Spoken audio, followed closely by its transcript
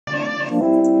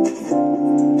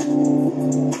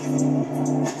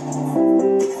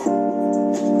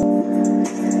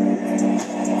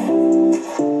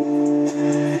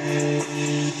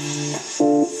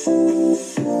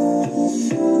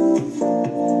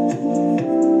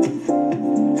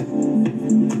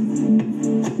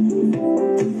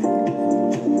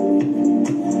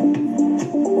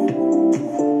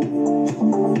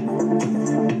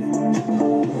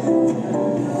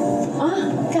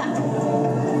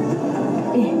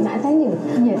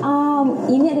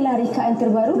Ini adalah rekaan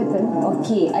terbaru? Betul.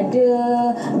 Okey, ada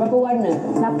berapa warna?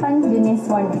 8 jenis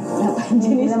warna. 8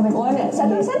 jenis warna.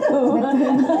 Satu-satu?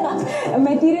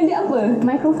 Material dia apa?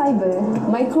 Microfiber.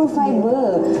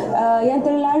 Microfiber. Yang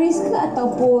terlaris ke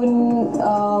ataupun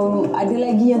ada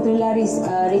lagi yang terlaris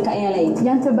rekaan yang lain?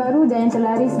 Yang terbaru dan yang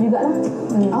terlaris jugalah.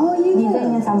 Oh, ya. Design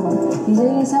yang sama.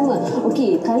 Design yang sama.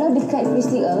 Okey, kalau dekat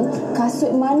Kristi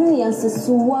kasut mana yang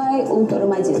sesuai untuk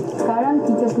remaja? Sekarang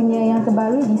kita punya yang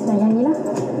terbaru design yang ni lah.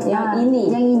 Yang ini?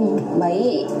 Yang ini.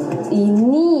 Baik.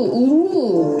 Ini.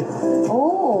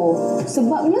 Oh,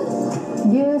 sebabnya?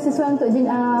 Dia sesuai untuk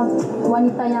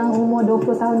wanita yang umur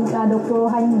 20 tahun,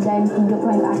 20-an dan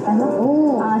 30-an ke atas lah.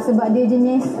 Sebab dia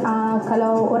jenis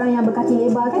kalau orang yang berkaki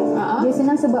lebar kan, dia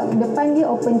senang sebab depan dia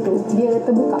open tu, dia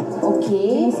terbuka.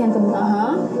 Okey. Jenis yang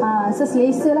terbuka. So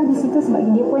selesa lah di situ sebab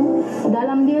dia pun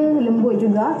dalam dia lembut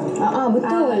juga.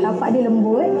 Betul. Tapak dia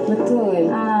lembut.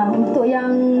 Betul. Untuk yang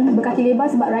berkaki lebar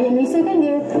sebab rakyat Malaysia kan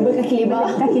dia berkaki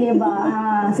lebar.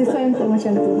 Sesuai untuk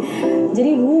macam tu.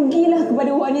 Jadi rugilah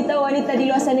kepada wanita-wanita di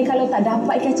luar sana kalau tak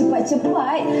dapatkan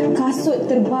cepat-cepat kasut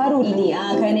terbaru ini.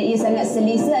 Kerana ia sangat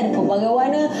selesa, ada pelbagai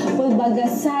warna,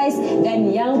 pelbagai saiz dan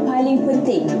yang paling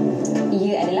penting,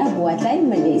 ia adalah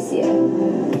buatan Malaysia.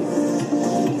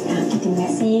 Terima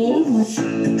kasih.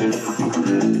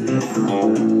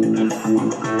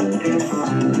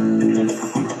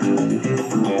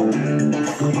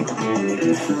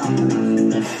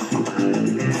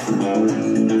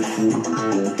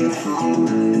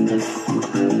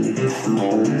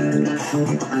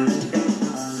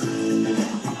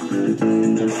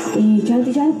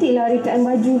 Cantik-cantik lah rekaan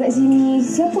baju kat sini.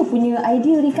 Siapa punya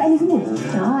idea rekaan ni semua?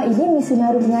 Ini Miss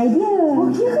Senaru punya idea. Oh,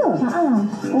 ya ke?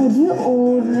 Oh, dia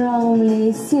orang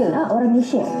Malaysia. Orang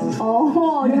Malaysia.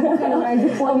 Oh, dia bukan orang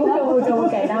Jepun.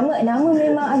 Bukan. Nama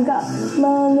memang agak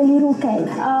mengelirukan.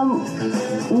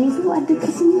 Miss tu ada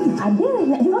kat sini? Ada.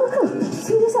 Nak jual ke?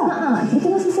 Serius ah? Dia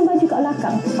tengah susun baju kat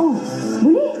belakang. Oh,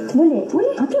 boleh?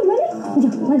 Okey, boleh.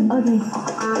 Jom, mari. Okey.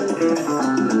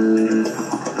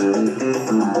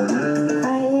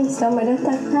 Hai, selamat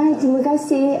datang. Hai, terima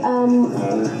kasih.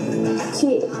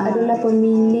 Cik adalah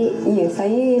pemilik. Ya,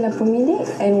 saya ialah pemilik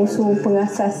and also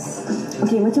pengasas.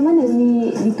 Okey, macam mana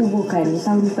ni ditubuhkan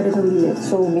pada tahun bila?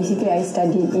 So basically I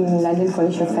studied in London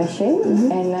College of Fashion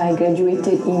and I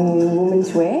graduated in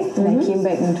women's wear and I came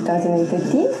back in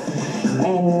 2013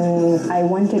 and I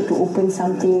wanted to open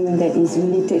something that is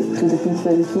related to the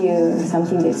people here,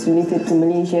 something that's related to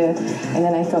Malaysia, and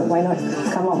then I thought why not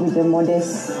come up with a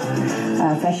modest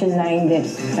fashion line that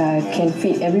can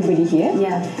fit everybody here.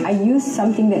 I used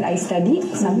something that I studied,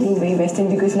 something very Western,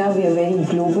 because now we are very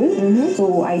global.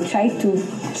 So I try to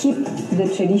keep the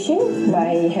tradition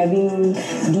by having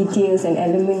details and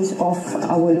elements of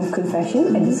our local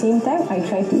fashion. At the same time, I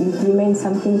try to implement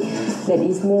something that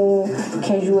is more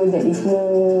casual, that is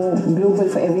more global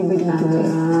for everybody to wear.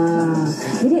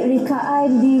 Jadi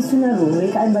rekaan di Senaru,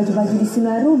 rekaan baju-baju di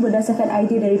Senaru berdasarkan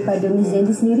idea daripada Miss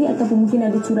Zandy sendiri ataupun mungkin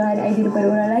ada curahan idea daripada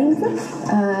orang lain ke?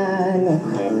 No.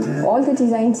 All the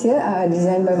designs here are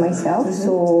designed by myself.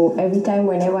 So every time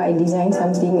whenever I design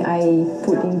something, I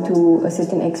put into a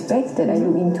certain aspect that I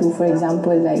look into. For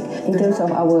example, like in terms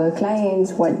of our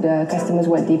clients, what the customers,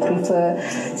 what they prefer.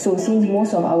 So since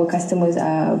most of our customers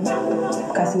are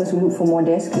customers who look for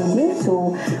modest clothing,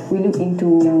 so we look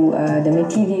into the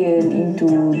material,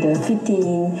 into the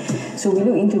fitting. So we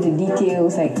look into the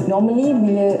details. Like normally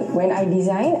when I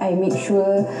design, I make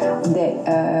sure that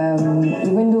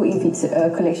even though if it's a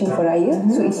collection for Raya,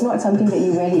 so it's not something that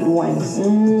you wear it once.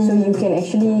 So you can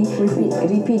actually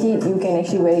repeat it. You can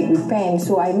actually wear it with pants.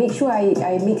 So I make sure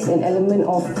I mix an element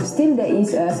of, still there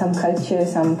is some culture,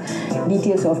 some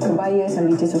details of kebaya, some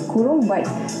details of kurung, but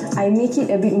I make it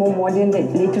a bit more modern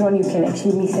that later on you can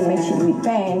actually mix and match it with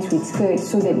pants, with skirts,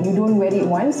 so that you don't wear it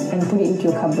once and put it into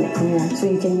your cupboard. So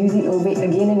you can use it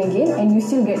again and again and you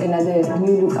still get another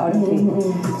new look out of it.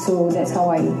 So that's how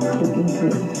I look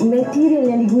into it. Material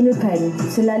yang digunakan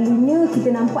selalunya kita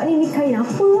nampak ni kain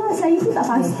apa? Saya pun tak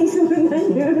pasti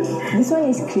sebenarnya. This one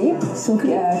is crepe. So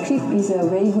crepe is a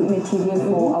very good material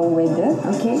for our weather.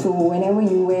 Okay. So whenever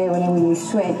you wear, whenever you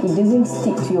sweat, it doesn't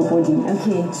stick to your body.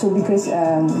 Okay. So because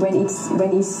when it's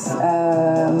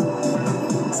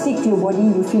stick to your body,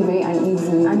 you feel very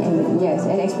uneasy. And yes,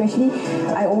 and especially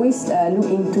I always look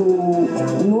into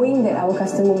knowing that our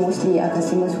customer mostly are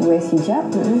customers who wear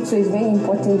hijab. So it's very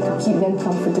important to keep them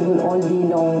comfortable all day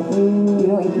long. You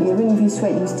know, even if you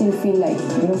sweat, you still feel like,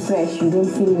 you know, fresh. You don't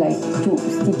feel like too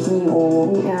sticky or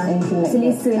anything like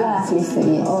selesa that. lah. Selesa,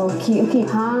 yes. Okey.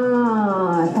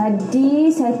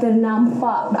 Tadi saya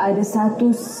ternampak ada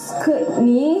satu skirt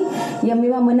ni yang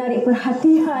memang menarik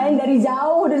perhatian dari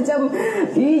jauh. Dia macam,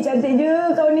 cantik je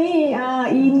kau ni.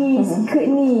 Ini skirt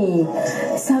ni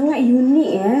sangat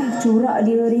unik corak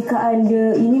dia, rekaan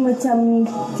dia. Ini macam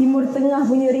Timur Tengah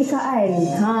punya rekaan.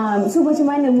 So macam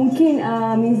mana? Mungkin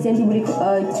Miss Janti boleh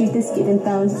cerita sikit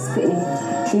tentang skirt ni.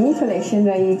 Ini collection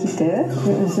raya kita.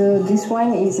 So this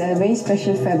one is a very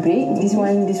special fabric. This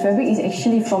fabric is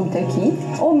actually from Turkey.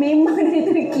 Oh, memang dari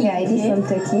Turkey. Yeah, it is from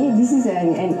Turkey. This is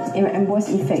an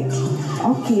embossed effect.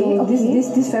 Okay. So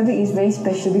this fabric is very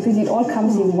special because it all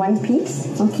comes in one piece.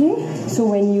 Okay.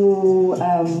 So when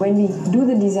we do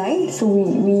the design, so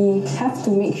we have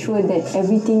to make sure that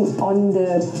everything on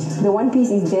the one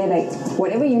piece is there. Like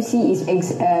whatever you see is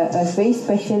a very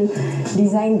special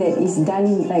design that is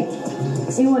done like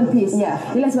in one piece. Yeah.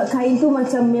 Yelah, sebab kain tu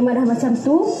memang dah macam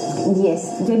tu.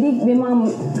 Yes. Jadi memang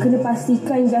kena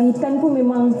pastikan jahitan pun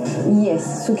memang.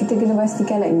 Yes. So kita kena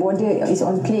pastikan like border is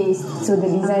on place. So the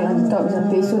design on the top is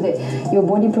on place, so that your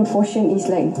body proportion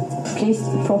is like placed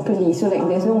properly. So like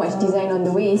there's no much design on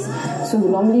the waist. So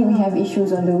normally we have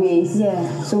issues on the waist. Yeah.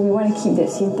 So we want to keep that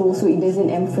simple, so it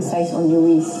doesn't emphasize on your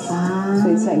waist. So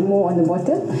it's like more on the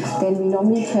bottom. Then we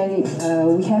normally carry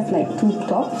we have like two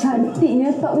tops.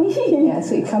 Cantiknya top ni. Yeah.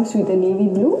 So it comes with a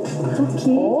navy blue.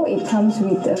 Okay. Or it comes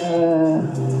with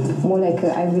more like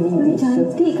a ivory beige.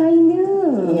 Cantik kain dia.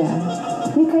 Yeah.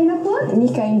 Ni kain apa?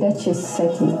 Ni kain Duchess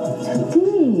satin.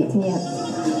 Cantik. Yeah.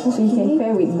 So you can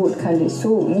pair with both colors.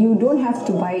 So you don't have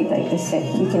to buy it like a set.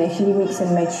 You can actually mix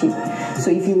and match it. So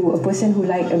if you a person who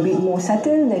like a bit more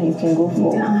subtle, then you can go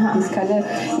for this color.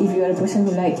 If you are a person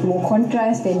who like more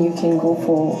contrast, then you can go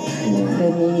for the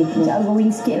navy blue.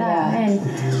 Outgoing sikit lah kan.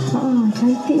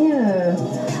 Cantiknya.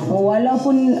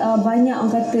 Walaupun banyak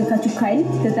orang kata kacukan,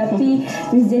 tetapi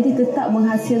Miss Janti tetap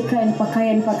menghasilkan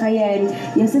pakaian-pakaian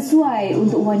yang sesuai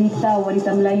untuk wanita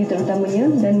Melayu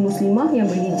terutamanya dan muslimah yang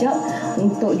berhijab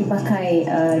untuk dipakai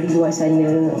di luar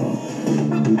sana.